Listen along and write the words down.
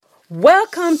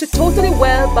Welcome to Totally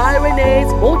Well by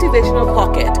Renee's Motivational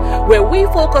Pocket, where we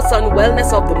focus on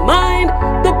wellness of the mind,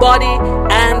 the body,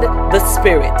 and the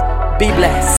spirit. Be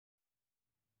blessed.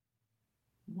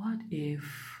 What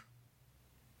if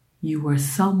you were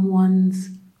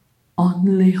someone's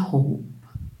only hope?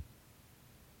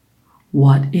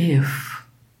 What if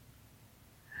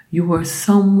you were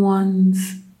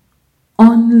someone's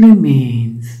only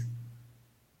means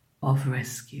of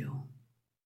rescue?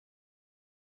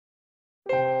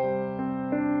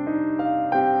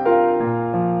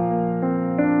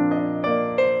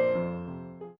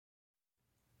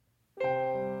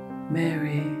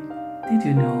 Mary, did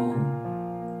you know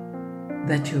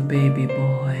that your baby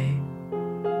boy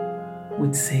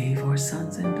would save our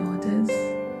sons and daughters?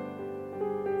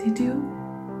 Did you?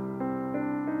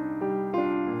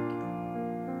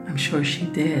 I'm sure she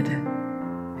did,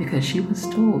 because she was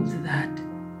told that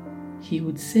he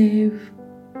would save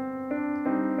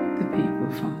the people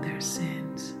from their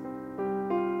sins.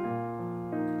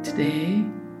 Today,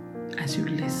 as you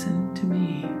listen to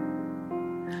me,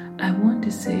 I want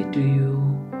to say to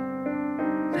you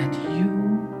that you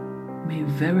may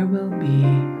very well be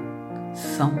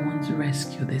someone's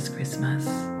rescue this Christmas.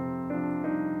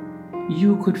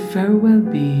 You could very well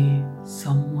be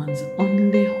someone's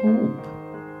only hope.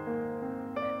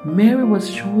 Mary was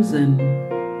chosen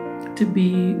to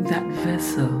be that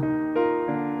vessel.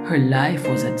 Her life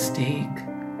was at stake.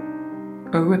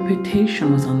 Her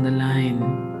reputation was on the line.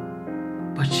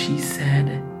 But she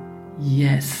said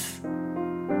yes,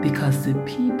 because the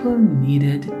people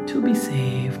needed to be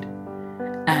saved,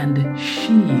 and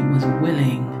she was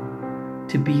willing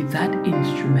to be that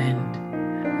instrument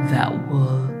that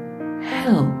will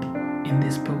help in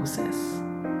this process.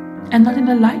 And not in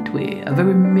a light way, a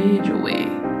very major way.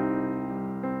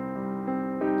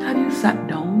 Have you sat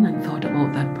down and thought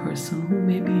about that person who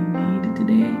may be in need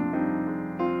today?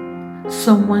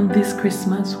 Someone this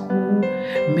Christmas who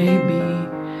may be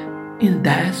in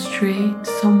dire straits,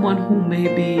 someone who may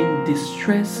be in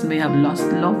distress, may have lost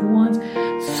loved ones.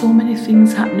 So many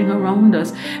things happening around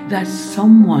us that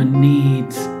someone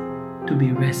needs to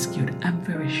be rescued, I'm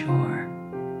very sure.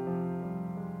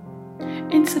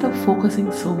 Instead of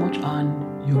focusing so much on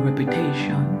your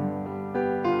reputation,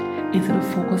 instead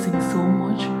of focusing so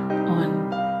much on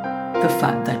the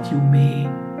fact that you may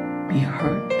be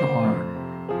hurt, or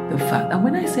the fact that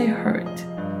when I say hurt,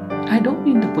 I don't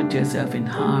mean to put yourself in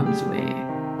harm's way,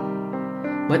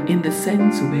 but in the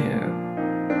sense where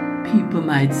people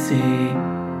might say,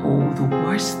 oh, the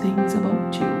worst things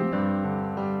about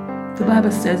you. The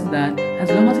Bible says that as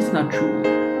long as it's not true,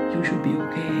 you should be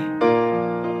okay.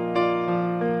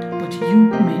 But you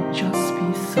may just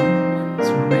be someone's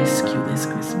rescue this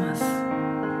Christmas.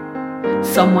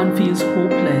 Someone feels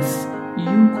hopeless.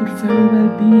 You could very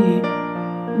well be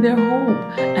their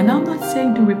hope. And I'm not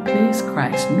saying to replace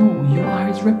Christ. No, you are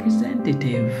his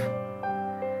representative.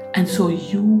 And so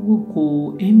you will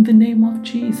go in the name of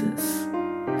Jesus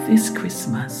this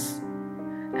Christmas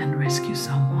and rescue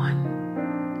someone.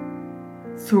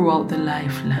 Throughout the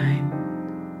lifeline,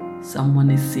 someone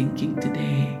is sinking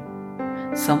today.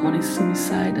 Someone is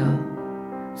suicidal.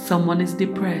 Someone is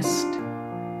depressed.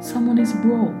 Someone is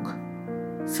broke.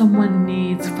 Someone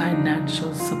needs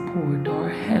financial support or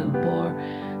help or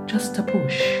just a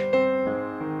push.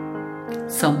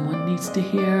 Someone needs to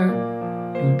hear,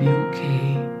 you'll be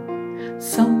okay.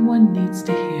 Someone needs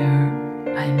to hear,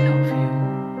 I love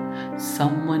you.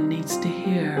 Someone needs to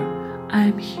hear,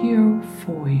 I'm here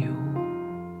for you.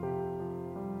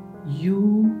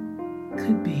 You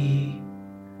could be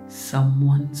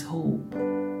someone's hope.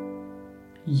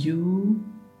 You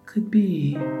could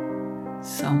be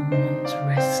someone's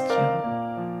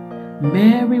rescue.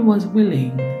 Mary was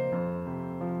willing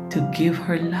to give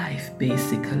her life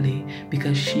basically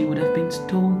because she would have been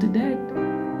stoned to death,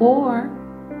 or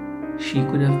she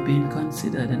could have been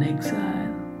considered an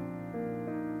exile.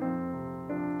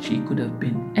 She could have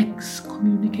been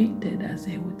excommunicated, as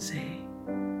they would say.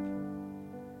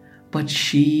 But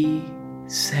she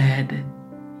said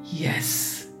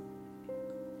yes.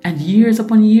 And years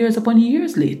upon years upon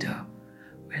years later,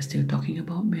 we're still talking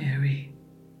about Mary.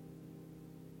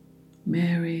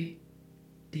 Mary,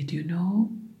 did you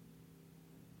know?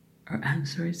 Her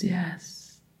answer is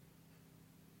yes.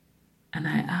 And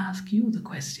I ask you the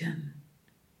question,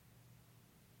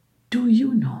 do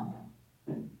you know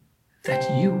that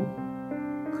you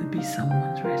could be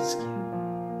someone's rescue?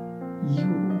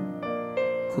 You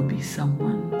could be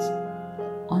someone's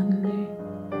only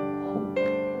hope.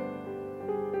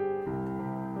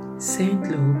 St.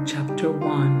 Luke chapter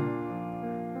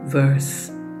 1,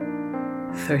 verse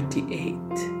 38.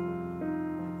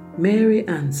 Mary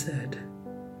answered,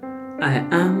 I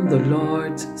am the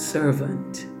Lord's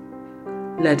servant.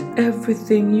 Let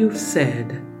everything you've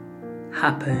said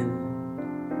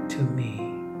happen to me.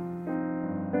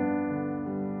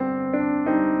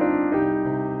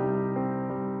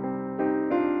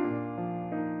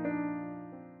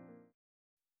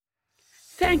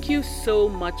 Thank you so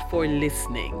much for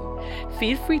listening.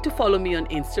 Feel free to follow me on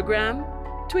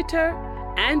Instagram, Twitter,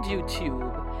 and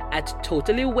YouTube at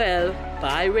Totally Well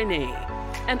by Renee,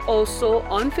 and also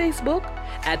on Facebook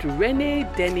at Renee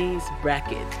Denny's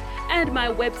Bracket. And my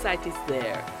website is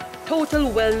there,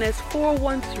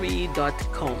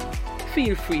 totalwellness413.com.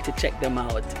 Feel free to check them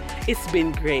out. It's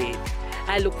been great.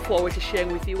 I look forward to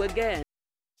sharing with you again.